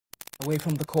Away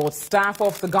from the court, staff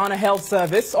of the Ghana Health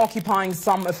Service occupying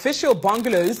some official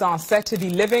bungalows are said to be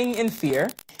living in fear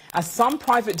as some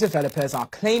private developers are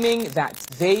claiming that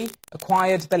they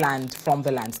acquired the land from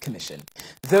the Lands Commission.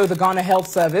 Though the Ghana Health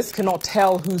Service cannot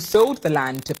tell who sold the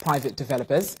land to private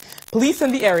developers, police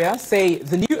in the area say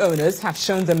the new owners have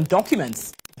shown them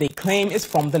documents they claim is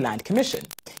from the Land Commission,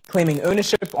 claiming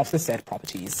ownership of the said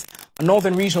properties. Our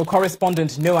Northern Regional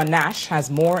Correspondent Noah Nash has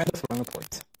more in the following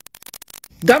report.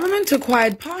 Government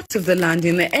acquired parts of the land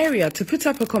in the area to put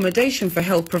up accommodation for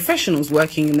health professionals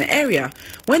working in the area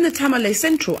when the Tamale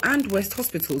Central and West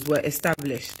hospitals were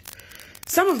established.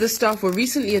 Some of the staff were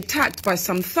recently attacked by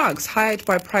some thugs hired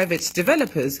by private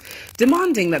developers,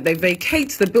 demanding that they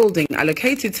vacate the building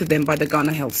allocated to them by the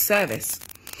Ghana Health Service.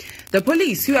 The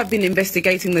police, who have been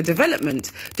investigating the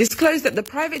development, disclosed that the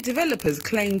private developers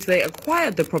claimed they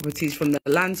acquired the properties from the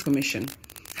Lands Commission.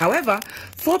 However,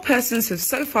 4 persons have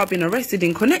so far been arrested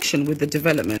in connection with the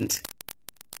development.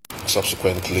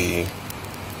 Subsequently,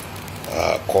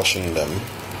 cautioned them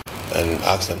and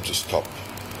asked them to stop.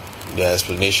 The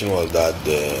explanation was that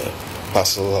the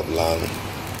parcel of land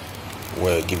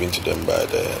were given to them by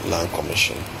the Land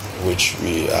Commission, which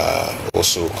we are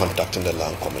also contacting the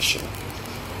Land Commission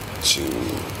to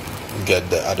get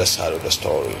the other side of the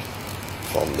story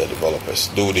from the developers.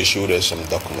 Though they showed us some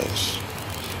documents,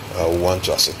 we want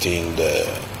to ascertain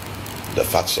the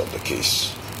facts of the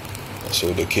case.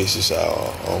 So the cases are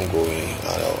ongoing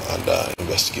and under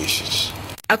investigations.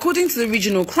 According to the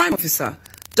regional crime officer,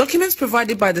 documents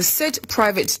provided by the said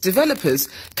private developers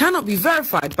cannot be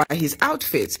verified by his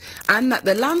outfit, and that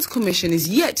the Lands Commission is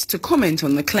yet to comment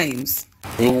on the claims.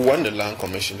 We want the Land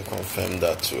Commission to confirm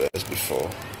that to us before.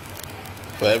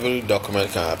 For every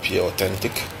document can appear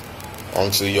authentic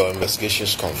until your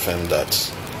investigations confirm that.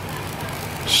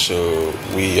 So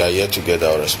we are yet to get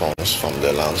our response from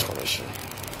the Lands Commission.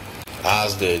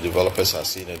 As the developers have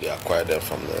seen it, they acquired them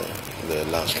from the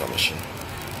Lands Commission.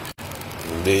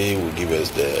 They will give us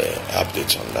the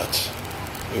updates on that.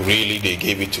 Really, they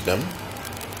gave it to them.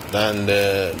 And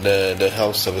the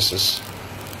health services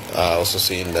are also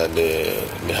saying that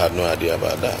they had no idea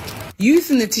about that.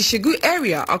 Youth in the Tishegu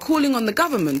area are calling on the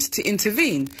government to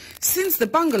intervene, since the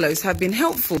bungalows have been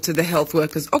helpful to the health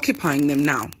workers occupying them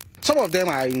now. Some of them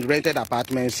are in rented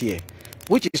apartments here,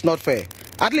 which is not fair.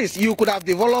 At least you could have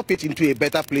developed it into a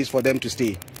better place for them to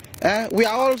stay. We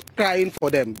are all crying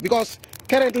for them because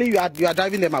currently you are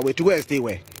driving them away to go and stay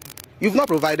where? You've not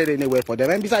provided anywhere for them.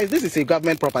 And besides, this is a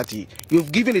government property.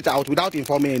 You've given it out without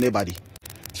informing anybody.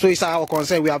 So it's our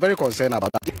concern. We are very concerned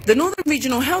about that. The Northern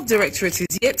Regional Health Directorate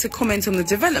is yet to comment on the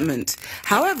development.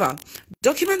 However,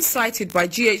 documents cited by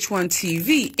GH1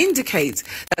 TV indicate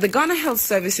that the Ghana Health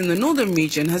Service in the Northern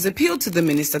region has appealed to the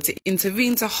Minister to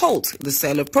intervene to halt the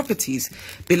sale of properties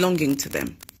belonging to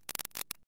them.